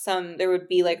 there would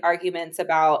be like arguments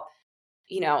about,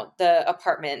 the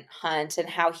apartment hunt and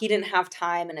how he didn't have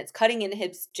time and it's cutting into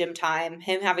his gym time,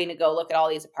 him having to go look at all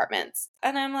these apartments.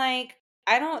 And I'm like,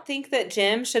 I don't think that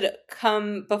gym should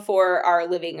come before our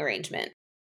living arrangement.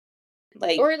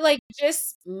 Like, or like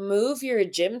just move your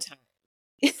gym time.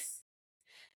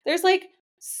 There's like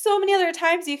so many other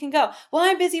times you can go, well,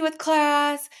 I'm busy with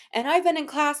class and I've been in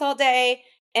class all day,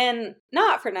 and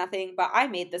not for nothing, but I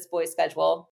made this boy's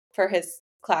schedule for his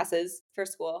classes for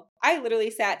school. I literally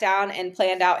sat down and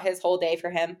planned out his whole day for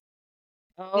him.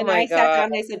 Oh And my I sat God. down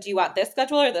and I said, do you want this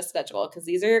schedule or this schedule? Because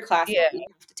these are your classes Yeah. you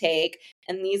have to take,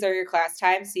 and these are your class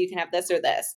times, so you can have this or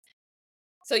this.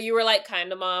 So you were like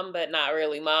kind of mom, but not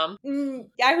really mom?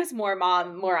 I was more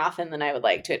mom more often than I would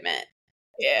like to admit.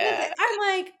 Yeah. I'm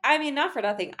like, I mean, not for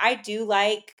nothing. I do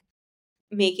like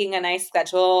making a nice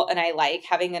schedule, and I like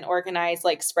having an organized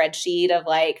like spreadsheet of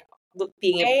like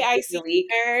being able Hey, to I do see your week.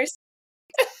 nurse.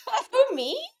 Who,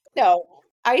 me? No.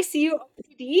 ICU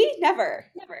never.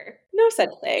 No such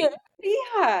thing.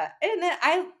 Yeah.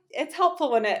 And it's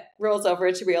helpful when it rolls over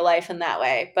into real life in that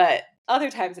way, but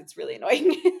other times it's really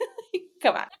annoying.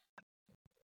 Come on.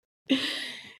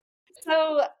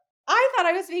 So I thought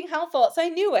I was being helpful. So I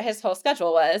knew what his whole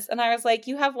schedule was. And I was like,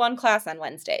 you have one class on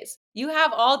Wednesdays. You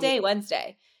have all day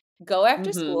Wednesday. Go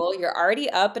after school. You're already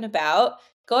up and about.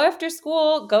 Go after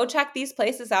school. Go check these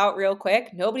places out real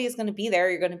quick. Nobody's going to be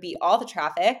there. You're going to beat all the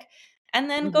traffic. And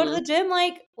then go to the gym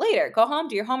like later. Go home,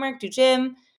 do your homework, do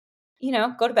gym,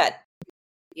 go to bed.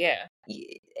 Yeah.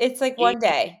 It's like one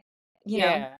day,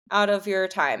 out of your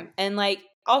time. And like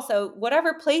also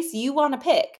whatever place you want to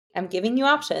pick, I'm giving you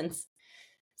options.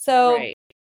 So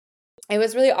it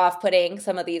was really off-putting,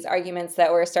 some of these arguments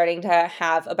that we're starting to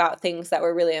have about things that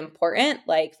were really important,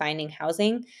 like finding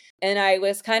housing. And I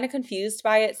was kind of confused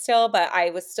by it still, but I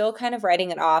was still kind of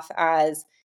writing it off as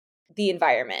the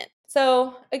environment.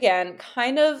 So again,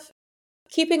 kind of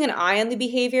keeping an eye on the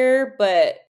behavior,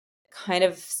 but kind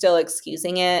of still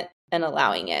excusing it and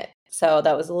allowing it. So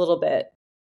that was a little bit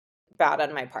bad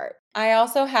on my part. I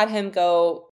also had him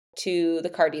go to the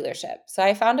car dealership. So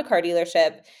I found a car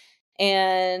dealership,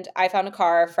 and I found a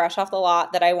car fresh off the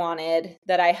lot that I wanted,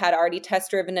 that I had already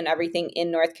test driven and everything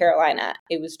in North Carolina.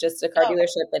 It was just a car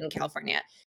dealership in California.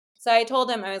 So I told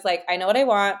him, I was like, I know what I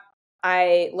want.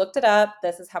 I looked it up.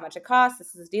 This is how much it costs.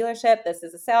 This is a dealership. This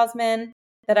is a salesman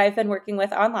that I've been working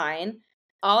with online.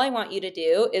 All I want you to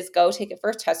do is go take it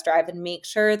for a test drive and make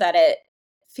sure that it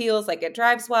feels like it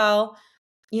drives well,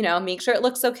 make sure it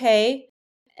looks okay.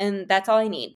 And that's all I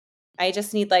need. I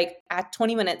just need like at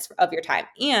 20 minutes of your time.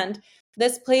 And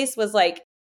this place was like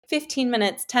 10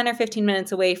 or 15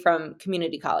 minutes away from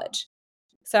community college.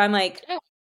 So I'm like,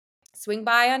 swing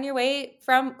by on your way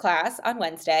from class on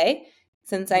Wednesday,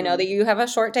 since I know that you have a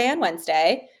short day on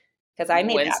Wednesday, because I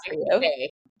made that for you. Day.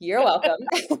 You're welcome.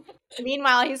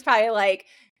 Meanwhile, he's probably like,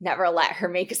 never let her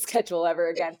make a schedule ever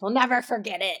again. We'll never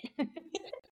forget it.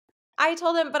 I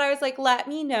told him, but I was like, let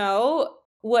me know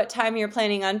what time you're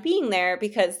planning on being there,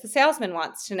 because the salesman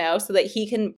wants to know so that he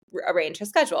can arrange his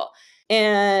schedule.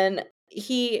 And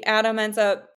Adam ends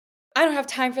up, I don't have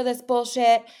time for this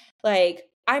bullshit. Like,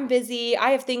 I'm busy.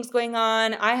 I have things going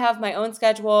on. I have my own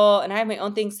schedule and I have my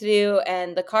own things to do.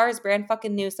 And the car is brand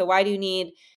fucking new. So why do you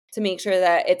need to make sure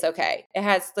that it's okay? It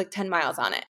has like 10 miles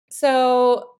on it.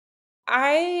 So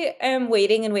I am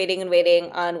waiting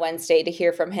on Wednesday to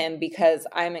hear from him, because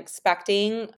I'm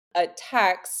expecting a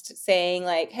text saying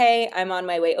like, hey, I'm on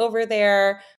my way over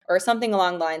there, or something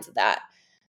along the lines of that.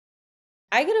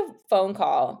 I get a phone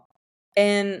call,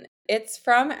 and it's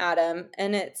from Adam,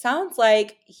 and it sounds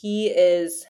like he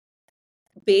is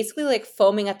basically like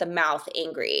foaming at the mouth,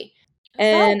 angry.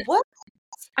 And what?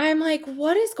 I'm like,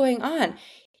 what is going on?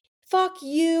 Fuck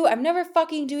you. I'm never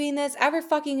fucking doing this ever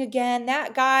fucking again.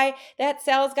 That guy, that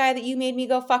sales guy that you made me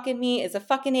go fucking meet is a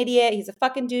fucking idiot. He's a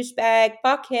fucking douchebag.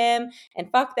 Fuck him and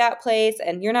fuck that place.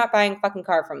 And you're not buying a fucking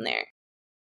car from there.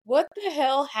 What the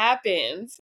hell happened?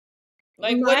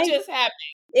 Like, what just happened?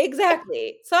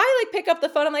 Exactly. So I like pick up the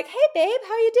phone. I'm like, hey babe,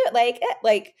 how you doing?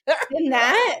 Like in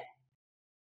that.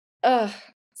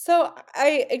 So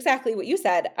exactly what you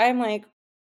said. I'm like,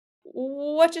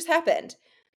 what just happened?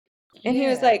 And he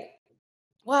was like,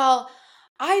 well,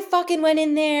 I fucking went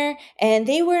in there and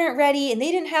they weren't ready and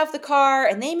they didn't have the car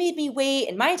and they made me wait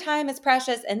and my time is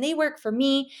precious and they work for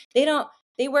me.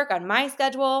 They work on my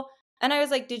schedule. And I was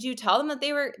like, did you tell them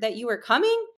that you were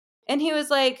coming? And he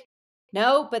was like,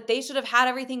 no, but they should have had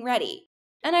everything ready.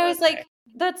 And I was like,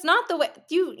 that's not the way.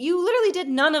 You literally did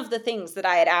none of the things that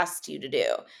I had asked you to do.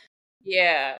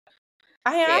 Yeah.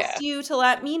 I asked you to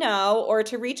let me know or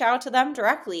to reach out to them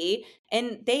directly.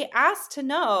 And they asked to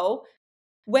know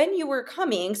when you were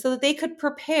coming so that they could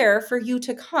prepare for you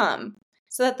to come,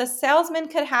 so that the salesman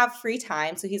could have free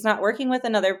time, so he's not working with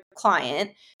another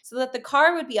client, so that the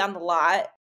car would be on the lot,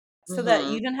 so that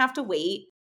you didn't have to wait.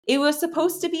 It was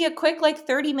supposed to be a quick, like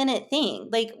 30-minute thing.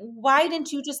 Like, why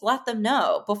didn't you just let them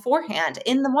know beforehand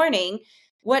in the morning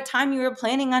what time you were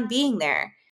planning on being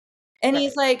there. And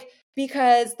he's like,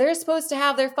 because they're supposed to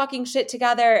have their fucking shit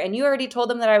together and you already told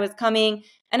them that I was coming.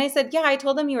 And I said, yeah, I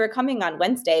told them you were coming on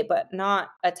Wednesday, but not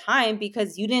a time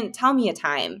because you didn't tell me a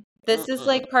time. This is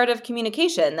like part of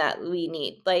communication that we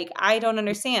need. Like, I don't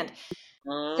understand.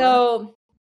 So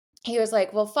he was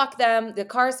like, well, fuck them. The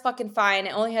car is fucking fine.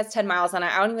 It only has 10 miles on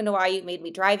it. I don't even know why you made me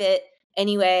drive it.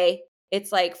 Anyway,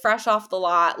 it's like fresh off the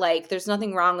lot. Like, there's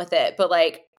nothing wrong with it. But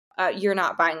like, you're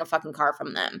not buying a fucking car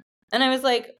from them. And I was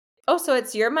like, oh, so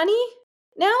it's your money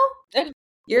now?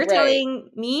 You're telling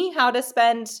me how to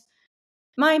spend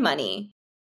my money.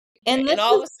 And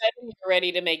all of a sudden you're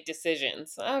ready to make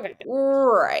decisions. Okay.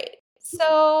 Right.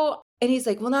 So, and he's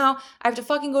like, well, now I have to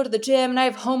fucking go to the gym and I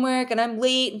have homework and I'm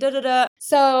late.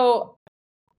 So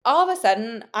all of a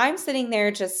sudden I'm sitting there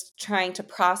just trying to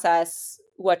process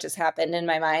what just happened in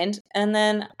my mind. And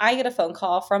then I get a phone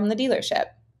call from the dealership.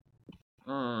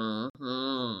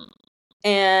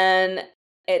 And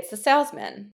it's the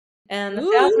salesman. And the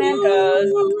salesman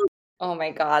goes, oh my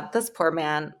God, this poor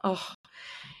man. Oh,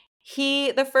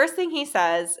 the first thing he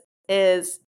says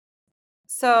is,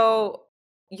 so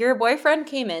your boyfriend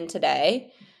came in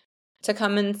today to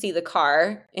come and see the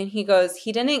car. And he goes,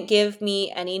 he didn't give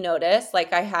me any notice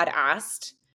like I had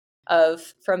asked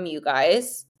from you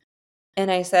guys. And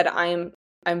I said, I'm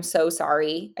so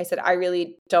sorry. I said, I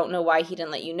really don't know why he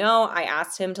didn't let you know. I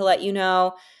asked him to let you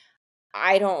know.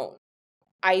 I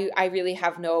really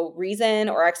have no reason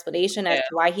or explanation as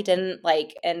to why he didn't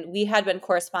and we had been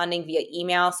corresponding via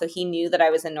email. So he knew that I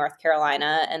was in North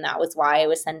Carolina and that was why I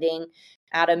was sending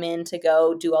Adam in to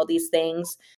go do all these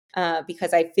things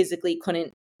because I physically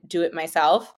couldn't do it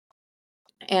myself.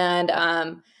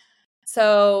 And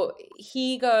so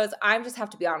he goes, I just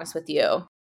have to be honest with you.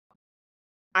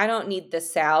 I don't need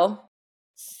this sale.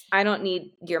 I don't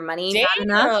need your money bad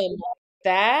enough.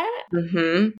 That?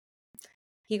 Mm-hmm.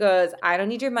 He goes, I don't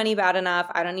need your money bad enough.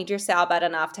 I don't need your sale bad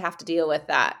enough to have to deal with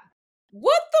that.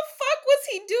 What the fuck was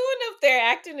he doing up there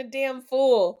acting a damn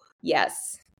fool?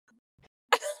 Yes.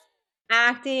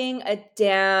 Acting a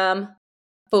damn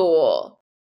fool.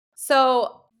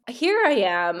 So here I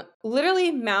am,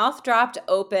 literally mouth dropped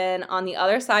open on the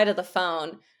other side of the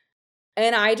phone.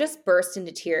 And I just burst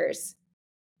into tears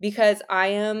because I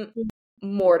am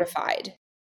mortified.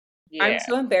 Yeah. I'm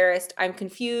so embarrassed. I'm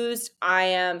confused. I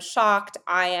am shocked.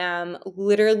 I am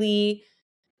literally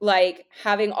like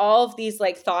having all of these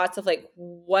like thoughts of like,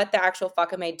 what the actual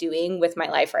fuck am I doing with my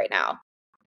life right now?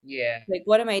 Yeah. Like,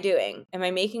 what am I doing? Am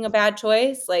I making a bad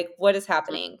choice? Like, what is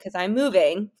happening? Because I'm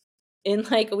moving in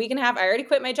like a week and a half. I already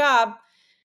quit my job.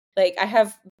 Like I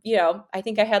have, I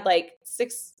think I had like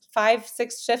 6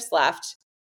 shifts left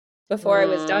before I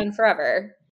was done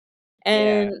forever.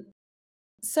 And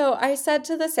so I said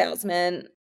to the salesman,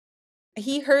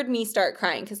 he heard me start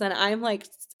crying because then I'm like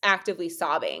actively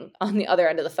sobbing on the other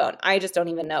end of the phone. I just don't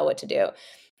even know what to do.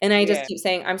 And I just keep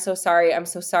saying, I'm so sorry. I'm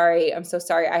so sorry. I'm so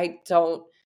sorry. I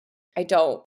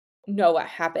don't know what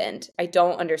happened. I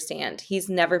don't understand. He's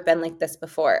never been like this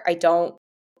before.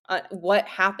 What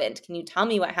happened? Can you tell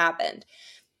me what happened?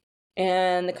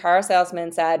 And the car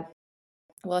salesman said,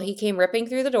 well, he came ripping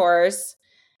through the doors.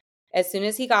 As soon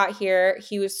as he got here,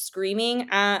 he was screaming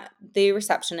at the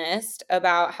receptionist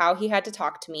about how he had to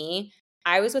talk to me.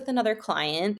 I was with another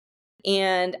client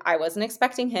and I wasn't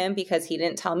expecting him because he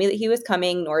didn't tell me that he was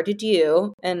coming, nor did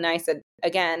you. And I said,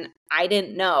 again, I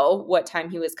didn't know what time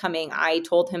he was coming. I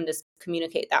told him to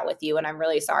communicate that with you and I'm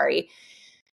really sorry.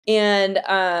 And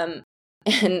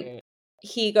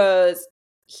he goes,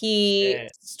 he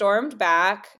stormed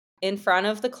back in front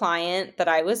of the client that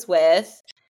I was with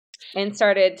and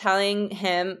started telling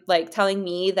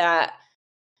me that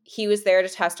he was there to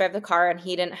test drive the car and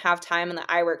he didn't have time and that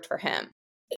I worked for him.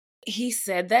 He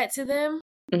said that to them?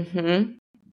 Mm-hmm.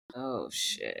 Oh,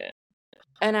 shit.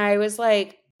 And I was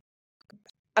like,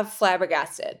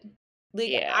 flabbergasted.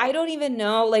 Like, I don't even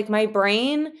know. Like, my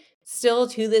brain still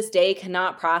to this day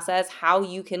cannot process how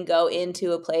you can go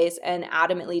into a place and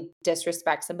adamantly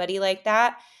disrespect somebody like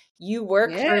that. You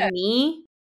work for me.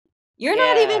 You're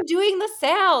not even doing the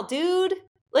sale, dude.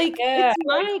 Like, it's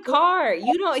my car.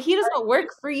 He doesn't work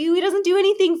for you. He doesn't do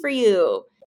anything for you.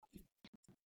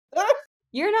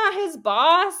 You're not his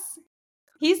boss.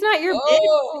 He's not your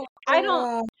bitch. I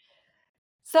don't.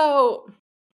 So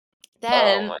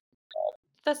then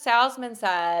the salesman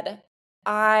said,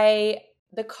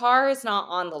 the car is not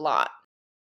on the lot.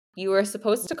 You were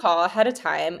supposed to call ahead of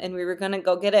time and we were going to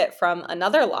go get it from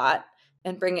another lot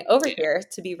and bring it over here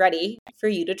to be ready for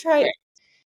you to drive.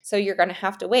 So you're going to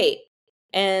have to wait.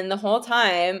 And the whole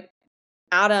time,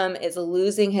 Adam is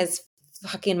losing his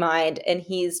fucking mind. And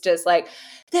he's just like,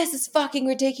 this is fucking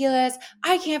ridiculous.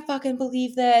 I can't fucking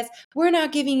believe this. We're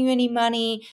not giving you any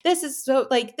money. This is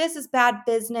this is bad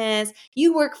business.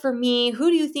 You work for me. Who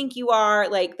do you think you are?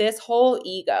 Like this whole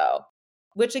ego,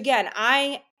 which again,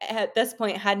 I at this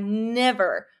point had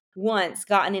never once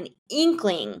gotten an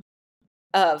inkling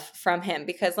of from him,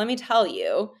 because let me tell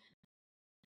you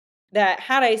that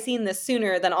had I seen this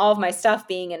sooner than all of my stuff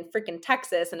being in freaking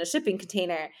Texas in a shipping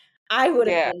container, I would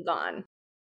have been gone.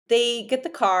 They get the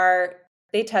car,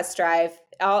 they test drive,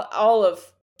 all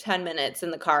of 10 minutes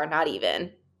in the car, not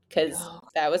even, because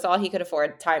that was all he could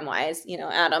afford time-wise.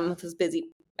 Adam with his busy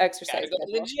exercise. Gotta go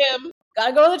to the gym.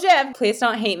 Gotta go to the gym. Please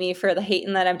don't hate me for the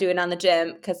hating that I'm doing on the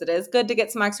gym, because it is good to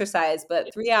get some exercise,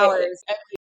 but 3 hours.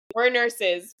 We're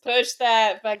nurses. Push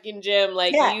that fucking gym.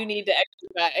 You need to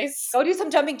exercise. Go do some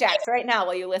jumping jacks right now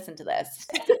while you listen to this.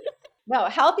 No,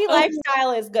 healthy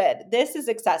lifestyle is good. This is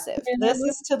excessive. This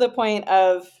is to the point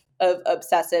of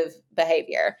obsessive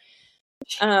behavior.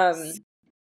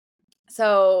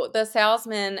 So the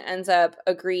salesman ends up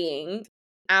agreeing,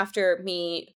 after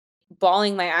me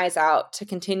bawling my eyes out, to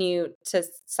continue to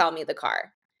sell me the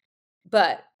car.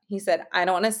 But he said, I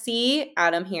don't want to see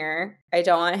Adam here. I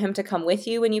don't want him to come with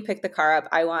you when you pick the car up.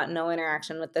 I want no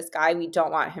interaction with this guy. We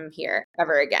don't want him here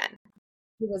ever again.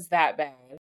 It was that bad.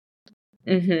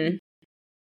 Mm-hmm.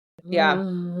 Yeah.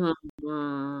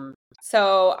 Mm-hmm.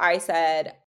 So I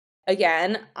said,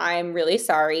 again, I'm really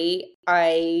sorry.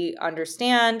 I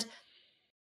understand.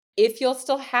 If you'll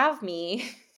still have me,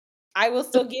 I will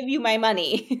still give you my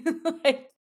money.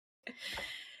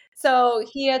 So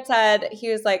he had said, he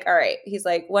was like, all right. He's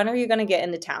like, when are you going to get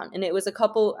into town? And it was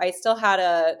I still had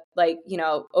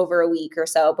over a week or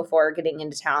so before getting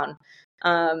into town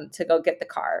to go get the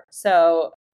car.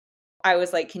 So I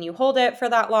was like, can you hold it for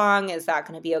that long? Is that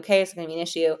going to be okay? Is it going to be an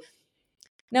issue?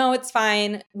 No, it's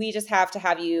fine. We just have to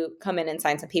have you come in and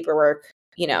sign some paperwork,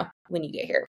 when you get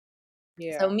here.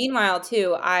 Yeah. So meanwhile,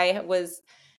 too, I was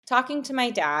talking to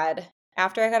my dad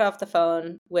after I got off the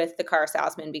phone with the car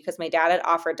salesman, because my dad had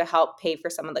offered to help pay for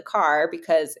some of the car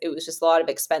because it was just a lot of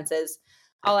expenses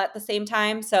all at the same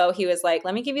time. So he was like,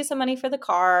 let me give you some money for the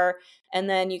car, and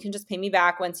then you can just pay me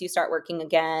back once you start working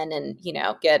again and,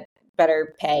 get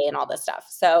better pay and all this stuff.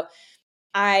 So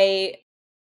I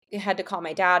had to call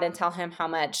my dad and tell him how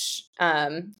much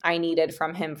I needed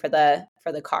from him for the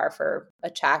car, for a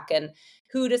check and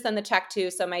who to send the check to.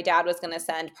 So my dad was going to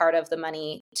send part of the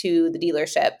money to the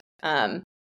dealership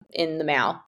in the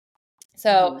mail.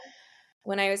 So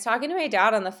when I was talking to my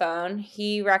dad on the phone,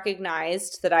 he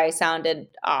recognized that I sounded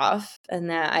off and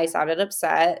that I sounded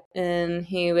upset. And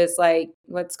he was like,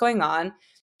 what's going on?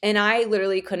 And I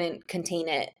literally couldn't contain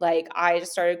it. I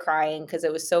just started crying because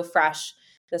it was so fresh,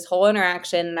 this whole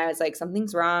interaction. And I was like,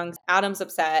 something's wrong. Adam's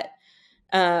upset.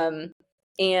 And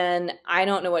I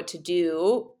don't know what to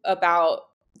do about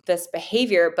this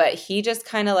behavior, but he just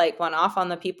kind of went off on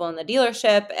the people in the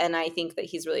dealership. And I think that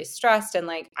he's really stressed. And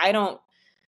I don't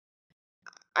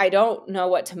know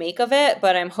what to make of it,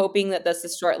 but I'm hoping that this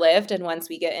is short-lived. And once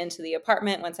we get into the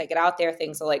apartment, once I get out there,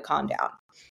 things will calm down.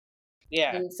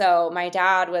 Yeah. And so my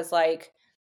dad was like,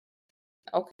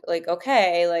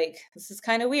 okay, this is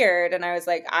kind of weird. And I was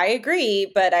like, I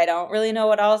agree, but I don't really know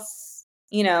what else,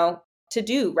 to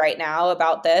do right now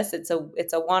about this. It's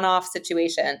a one-off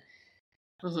situation.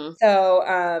 Mm-hmm.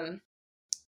 So,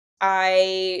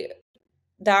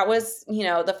 that was,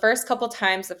 the first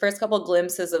couple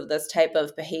glimpses of this type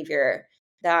of behavior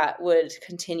that would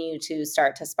continue to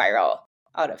start to spiral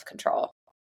out of control.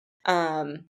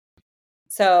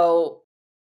 So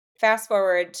fast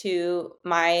forward to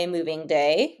my moving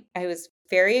day. I was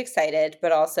very excited,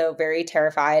 but also very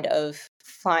terrified of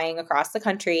flying across the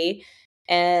country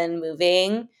and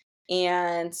moving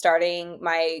and starting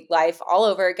my life all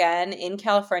over again in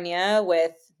California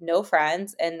with no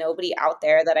friends and nobody out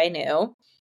there that I knew.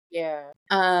 Yeah.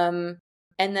 And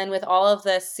then with all of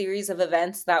this series of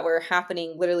events that were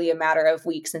happening literally a matter of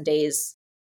weeks and days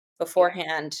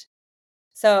beforehand. Yeah.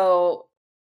 So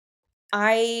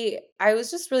I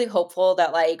was just really hopeful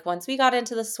that once we got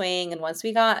into the swing and once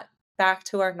we got back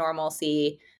to our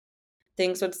normalcy,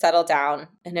 things would settle down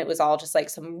and it was all just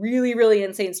some really, really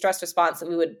insane stress response that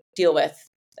we would deal with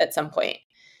at some point.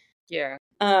 Yeah.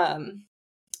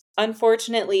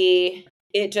 Unfortunately,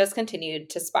 it just continued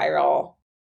to spiral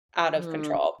out of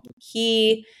control.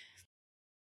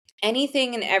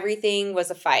 Anything and everything was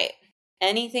a fight.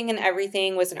 Anything and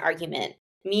everything was an argument.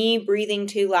 Me breathing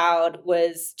too loud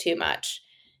was too much.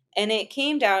 And it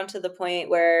came down to the point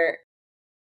where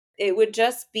it would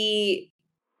just be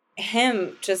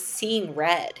him just seeing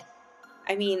red.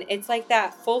 I mean, it's like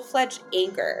that full-fledged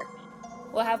anger.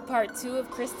 We'll have part 2 of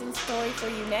Kristen's story for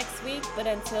you next week, but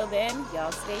until then,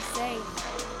 y'all stay safe.